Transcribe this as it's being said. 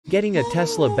Getting a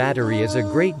Tesla battery is a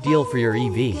great deal for your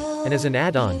EV, and as an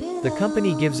add-on, the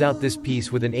company gives out this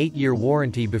piece with an 8-year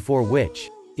warranty before which,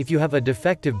 if you have a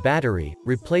defective battery,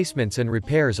 replacements and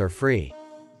repairs are free.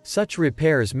 Such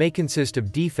repairs may consist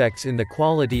of defects in the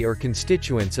quality or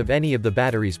constituents of any of the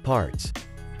battery's parts.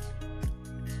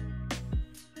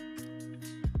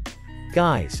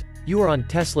 Guys, you are on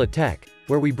Tesla Tech,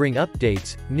 where we bring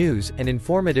updates, news, and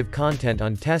informative content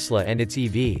on Tesla and its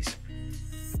EVs.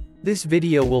 This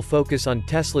video will focus on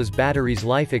Tesla's batteries'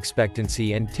 life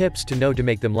expectancy and tips to know to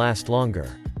make them last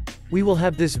longer. We will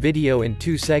have this video in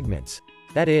 2 segments.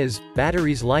 That is,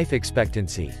 batteries' life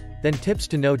expectancy, then tips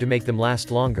to know to make them last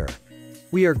longer.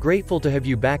 We are grateful to have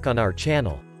you back on our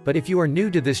channel, but if you are new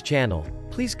to this channel,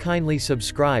 please kindly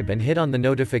subscribe and hit on the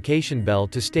notification bell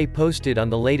to stay posted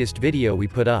on the latest video we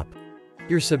put up.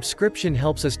 Your subscription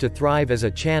helps us to thrive as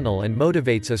a channel and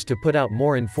motivates us to put out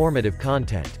more informative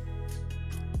content.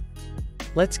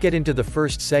 Let's get into the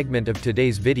first segment of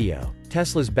today's video,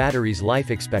 Tesla's batteries'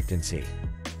 life expectancy.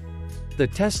 The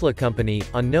Tesla company,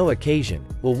 on no occasion,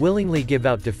 will willingly give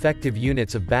out defective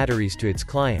units of batteries to its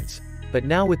clients, but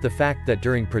now with the fact that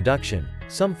during production,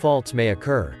 some faults may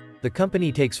occur, the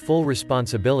company takes full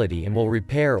responsibility and will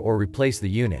repair or replace the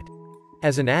unit.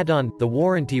 As an add-on, the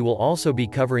warranty will also be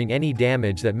covering any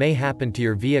damage that may happen to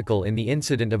your vehicle in the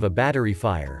incident of a battery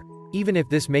fire, even if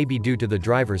this may be due to the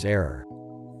driver's error.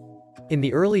 In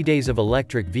the early days of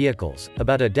electric vehicles,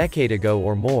 about a decade ago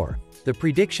or more, the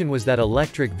prediction was that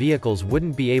electric vehicles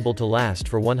wouldn't be able to last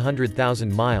for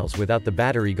 100,000 miles without the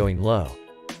battery going low.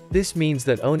 This means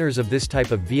that owners of this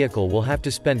type of vehicle will have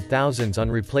to spend thousands on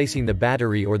replacing the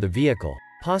battery or the vehicle,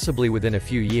 possibly within a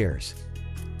few years.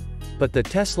 But the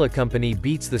Tesla company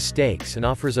beats the stakes and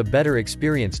offers a better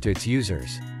experience to its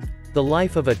users. The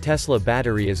life of a Tesla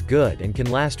battery is good and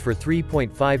can last for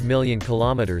 3.5 million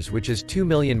kilometers, which is 2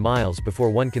 million miles before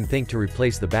one can think to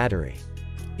replace the battery.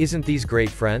 Isn't these great,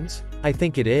 friends? I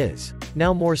think it is.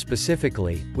 Now more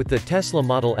specifically, with the Tesla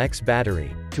Model X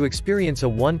battery, to experience a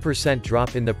 1%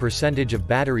 drop in the percentage of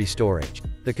battery storage,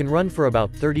 that can run for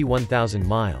about 31,000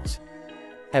 miles.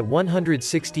 At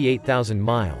 168,000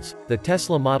 miles, the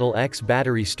Tesla Model X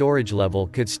battery storage level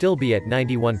could still be at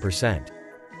 91%.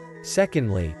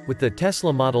 Secondly, with the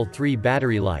Tesla Model 3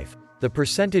 battery life, the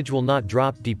percentage will not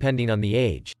drop depending on the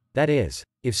age, that is,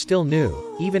 if still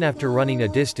new, even after running a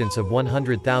distance of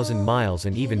 100,000 miles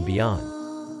and even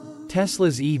beyond.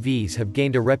 Tesla's EVs have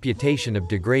gained a reputation of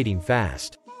degrading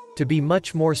fast. To be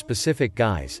much more specific,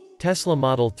 guys, Tesla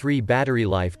Model 3 battery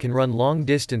life can run long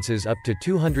distances up to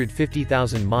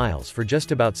 250,000 miles for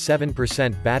just about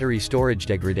 7% battery storage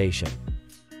degradation.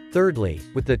 Thirdly,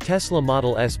 with the Tesla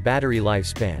Model S battery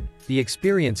lifespan, the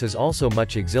experience is also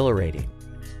much exhilarating.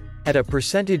 At a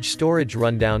percentage storage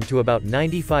rundown to about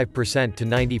 95% to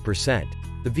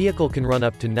 90%, the vehicle can run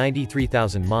up to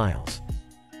 93,000 miles.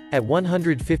 At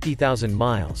 150,000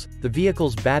 miles, the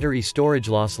vehicle's battery storage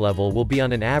loss level will be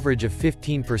on an average of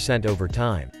 15% over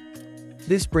time.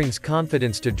 This brings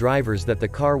confidence to drivers that the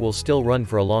car will still run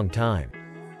for a long time.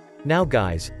 Now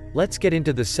guys, let's get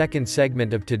into the second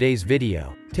segment of today's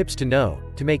video, tips to know,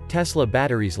 to make Tesla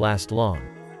batteries last long.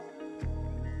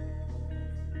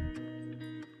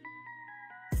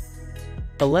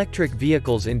 Electric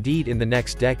vehicles indeed in the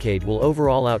next decade will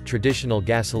overall out traditional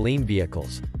gasoline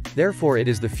vehicles, therefore it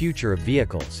is the future of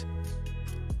vehicles.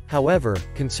 However,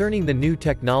 concerning the new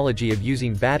technology of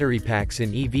using battery packs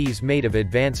in EVs made of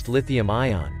advanced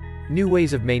lithium-ion, new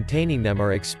ways of maintaining them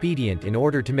are expedient in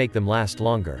order to make them last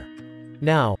longer.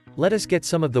 Now, let us get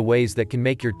some of the ways that can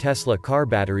make your Tesla car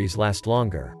batteries last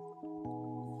longer.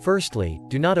 Firstly,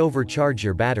 do not overcharge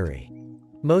your battery.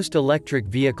 Most electric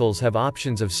vehicles have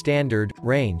options of standard,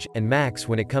 range, and max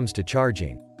when it comes to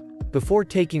charging. Before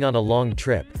taking on a long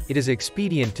trip, it is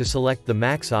expedient to select the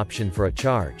max option for a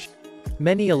charge.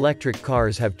 Many electric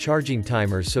cars have charging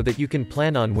timers so that you can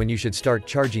plan on when you should start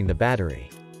charging the battery.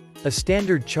 A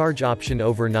standard charge option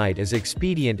overnight is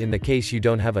expedient in the case you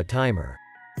don't have a timer.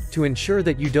 To ensure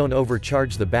that you don't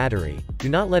overcharge the battery, do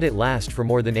not let it last for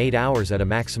more than 8 hours at a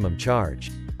maximum charge.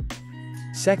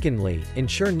 Secondly,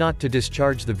 ensure not to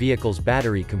discharge the vehicle's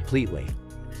battery completely.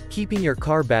 Keeping your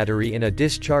car battery in a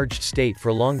discharged state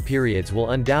for long periods will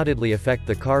undoubtedly affect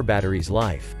the car battery's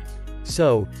life.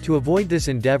 So, to avoid this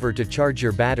endeavor to charge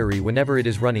your battery whenever it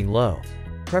is running low,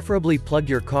 preferably plug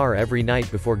your car every night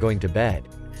before going to bed.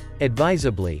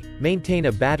 Advisably, maintain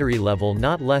a battery level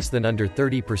not less than under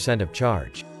 30% of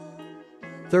charge.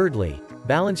 Thirdly,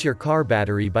 balance your car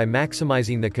battery by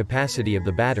maximizing the capacity of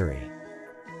the battery.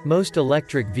 Most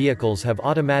electric vehicles have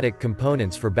automatic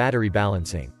components for battery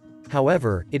balancing.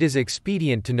 However, it is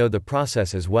expedient to know the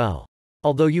process as well.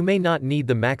 Although you may not need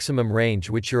the maximum range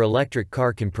which your electric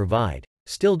car can provide,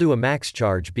 still do a max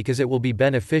charge because it will be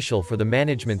beneficial for the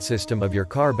management system of your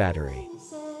car battery.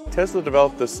 Tesla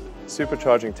developed this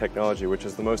supercharging technology, which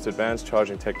is the most advanced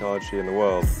charging technology in the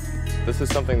world. This is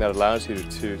something that allows you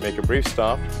to make a brief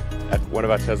stop at one of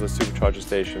our Tesla supercharger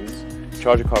stations,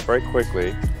 charge your car very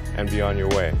quickly, and be on your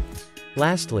way.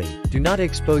 Lastly, do not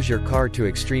expose your car to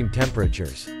extreme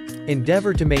temperatures.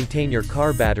 Endeavor to maintain your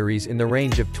car batteries in the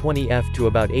range of 20F to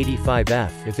about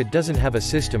 85F if it doesn't have a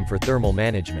system for thermal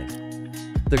management.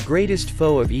 The greatest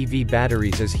foe of EV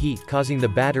batteries is heat, causing the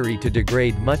battery to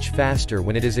degrade much faster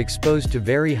when it is exposed to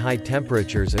very high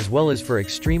temperatures as well as for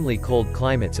extremely cold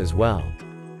climates as well.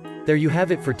 There you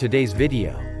have it for today's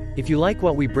video. If you like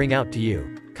what we bring out to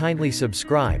you, kindly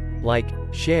subscribe, like,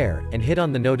 share, and hit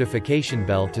on the notification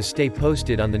bell to stay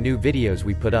posted on the new videos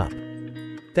we put up.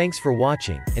 Thanks for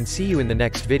watching, and see you in the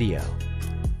next video.